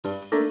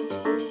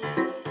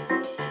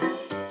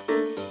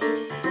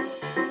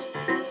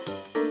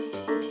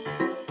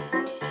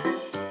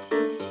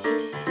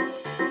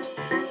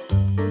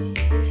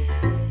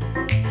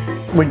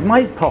We've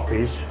made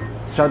Poppie's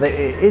so that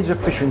it is a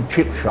fish and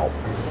chip shop.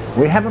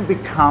 We haven't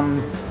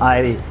become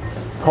a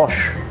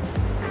posh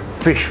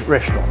fish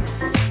restaurant.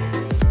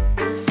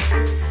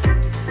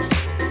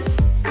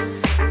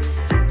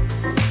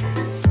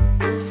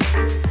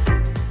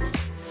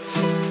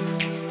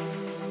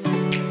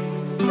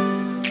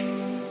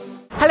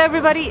 Hello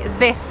everybody,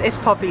 this is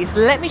Poppie's.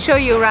 Let me show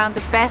you around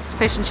the best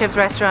fish and chips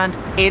restaurant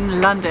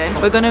in London.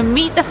 We're gonna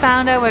meet the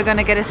founder, we're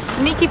gonna get a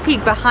sneaky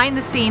peek behind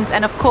the scenes,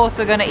 and of course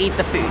we're gonna eat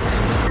the food.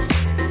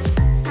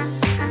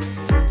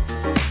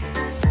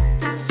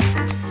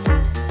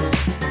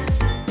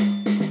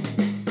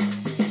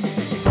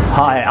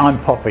 Hi, I'm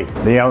Poppie,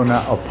 the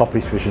owner of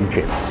Poppie's Fish and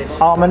Chips.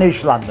 I'm an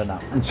East Londoner,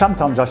 and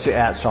sometimes I sit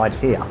outside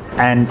here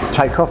and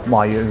take off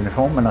my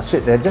uniform and I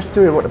sit there just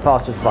to hear what the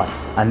passers by,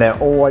 and they're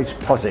always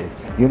positive.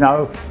 You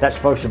know, that's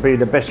supposed to be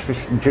the best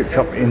fish and chip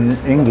shop in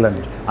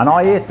England, and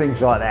I hear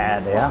things like that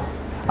out there,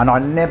 and I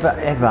never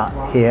ever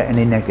hear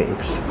any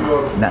negatives.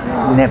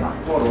 No, never.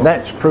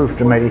 That's proof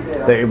to me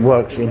that it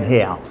works in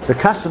here. The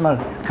customer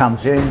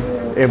comes in,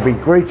 he'll be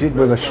greeted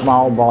with a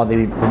smile by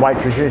the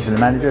waitresses and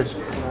the managers.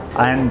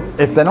 And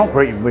if they're not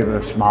greeted with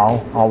a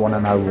smile, I want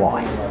to know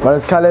why. My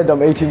name's Khaled,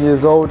 I'm 18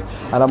 years old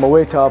and I'm a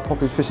waiter at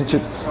Poppie's Fish and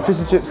Chips. Fish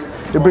and Chips,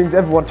 it brings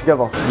everyone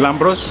together.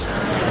 Lambros,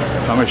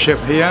 I'm a chef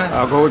here.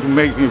 I go to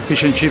make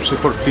fish and chips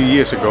 40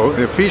 years ago.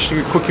 The fish,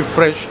 we cook it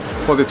fresh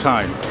all the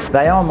time.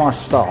 They are my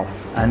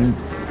staff and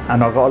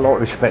I've got a lot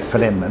of respect for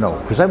them and all,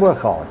 because they work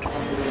hard.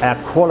 Our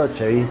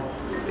quality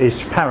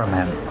is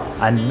paramount,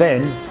 and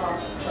then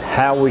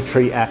how we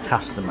treat our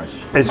customers.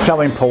 It's so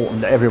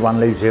important that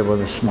everyone leaves here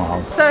with a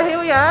smile. So here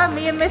we are,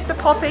 me and Mr.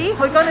 Poppie.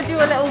 We're going to do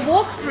a little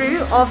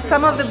walkthrough of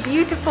some of the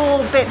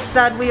beautiful bits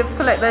that we have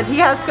collected, he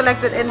has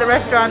collected in the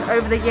restaurant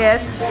over the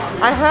years.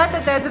 I heard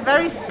that there's a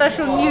very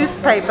special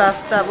newspaper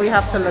that we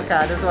have to look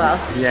at as well.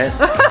 Yes.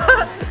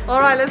 All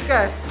right, let's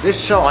go.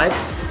 This side,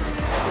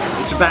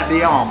 it's about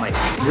the army.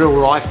 Real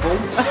rifle.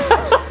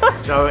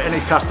 So any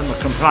customer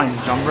complains,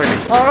 I'm ready.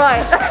 All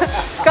right.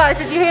 Guys,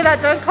 did you hear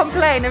that? Don't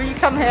complain if you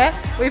come here.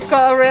 We've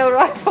got a real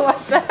rifle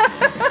up there.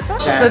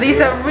 So these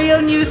are real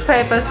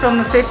newspapers from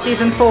the 50s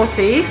and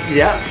 40s.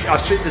 Yeah, I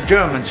sit the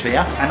Germans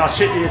here, and I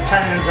sit the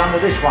Italians under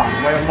this one,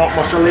 where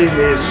Mussolini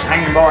is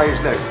hanging by his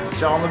leg.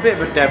 So I'm a bit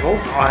of a devil.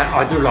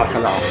 I do like a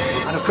laugh.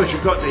 And of course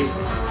you've got the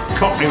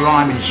Cockney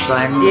rhyming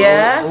slang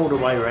all the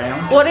way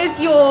around. What is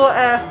your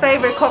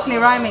favourite Cockney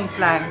rhyming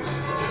slang?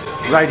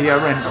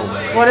 Radio rental.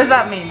 What does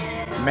that mean?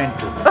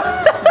 Mental.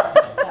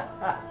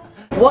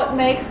 What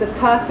makes the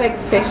perfect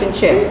fish and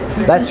chips?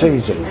 That's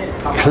easy.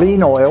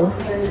 Clean oil,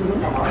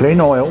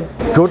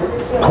 good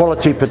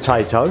quality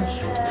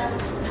potatoes,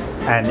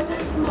 and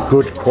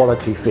good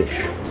quality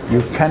fish.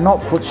 You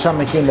cannot put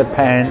something in the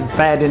pan,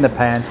 bad in the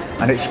pan,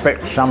 and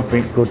expect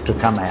something good to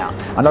come out.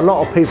 And a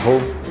lot of people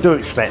do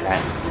expect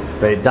that,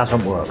 but it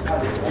doesn't work.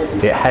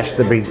 It has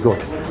to be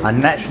good.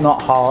 And that's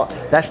not hard,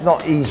 that's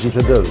not easy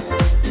to do.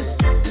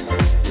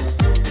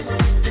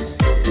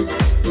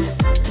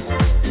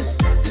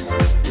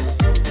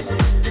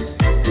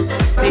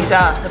 These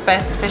are the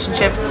best fish and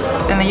chips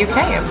in the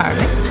UK,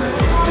 apparently.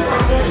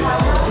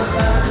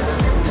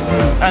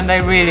 And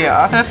they really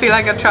are. I feel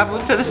like I've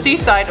travelled to the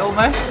seaside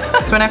almost.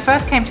 So when I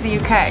first came to the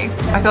UK,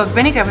 I thought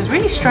vinegar was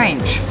really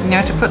strange, you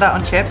know, to put that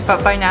on chips.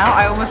 But by now,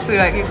 I almost feel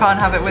like you can't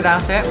have it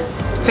without it.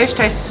 Fish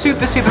tastes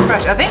super, super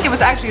fresh. I think it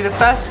was actually the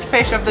first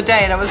fish of the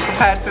day that was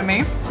prepared for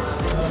me.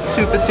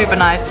 Super, super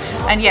nice.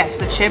 And yes,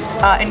 the chips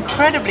are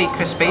incredibly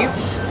crispy.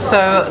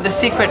 So the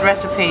secret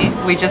recipe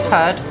we just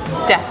heard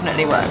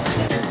definitely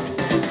worked.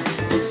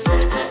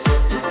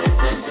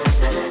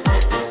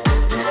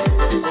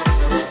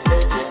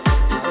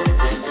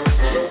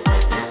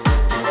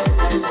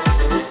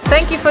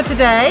 Thank you for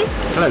today.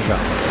 Pleasure.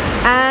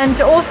 And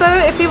also,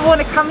 if you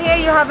want to come here,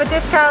 you have a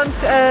discount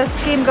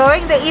scheme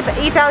going, the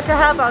Eat Out to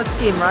Help Out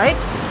scheme, right?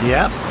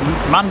 Yeah,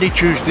 Monday,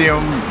 Tuesday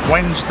and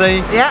Wednesday,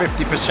 yeah.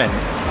 50%.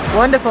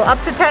 Wonderful,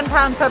 up to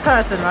 £10 per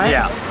person, right?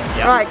 Yeah.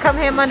 Right, come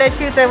here Monday,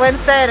 Tuesday,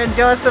 Wednesday and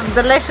enjoy some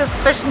delicious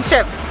fish and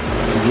chips.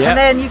 Yeah. And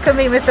then you can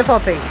meet Mr.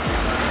 Poppie.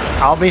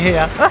 I'll be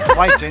here,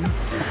 waiting.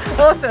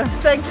 Awesome,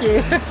 thank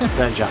you.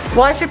 Pleasure.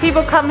 Why should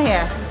people come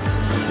here?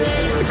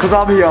 Because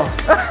I'm here.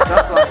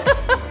 That's why.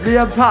 Me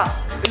and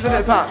Pat. Isn't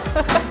it,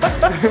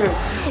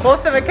 Pat?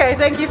 Awesome, okay,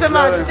 thank you so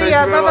much. No, see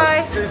ya,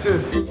 bye-bye. See you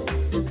soon.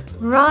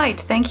 Right,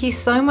 thank you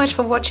so much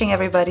for watching,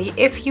 everybody.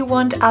 If you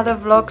want other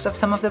vlogs of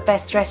some of the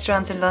best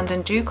restaurants in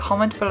London, do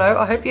comment below.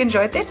 I hope you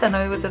enjoyed this. I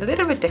know it was a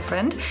little bit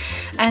different.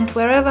 And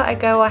wherever I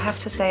go, I have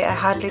to say I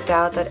hardly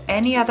doubt that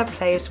any other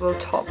place will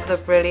top the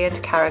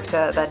brilliant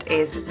character that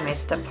is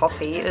Mr.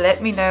 Poppie.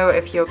 Let me know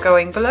if you're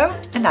going below,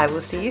 and I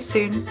will see you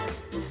soon.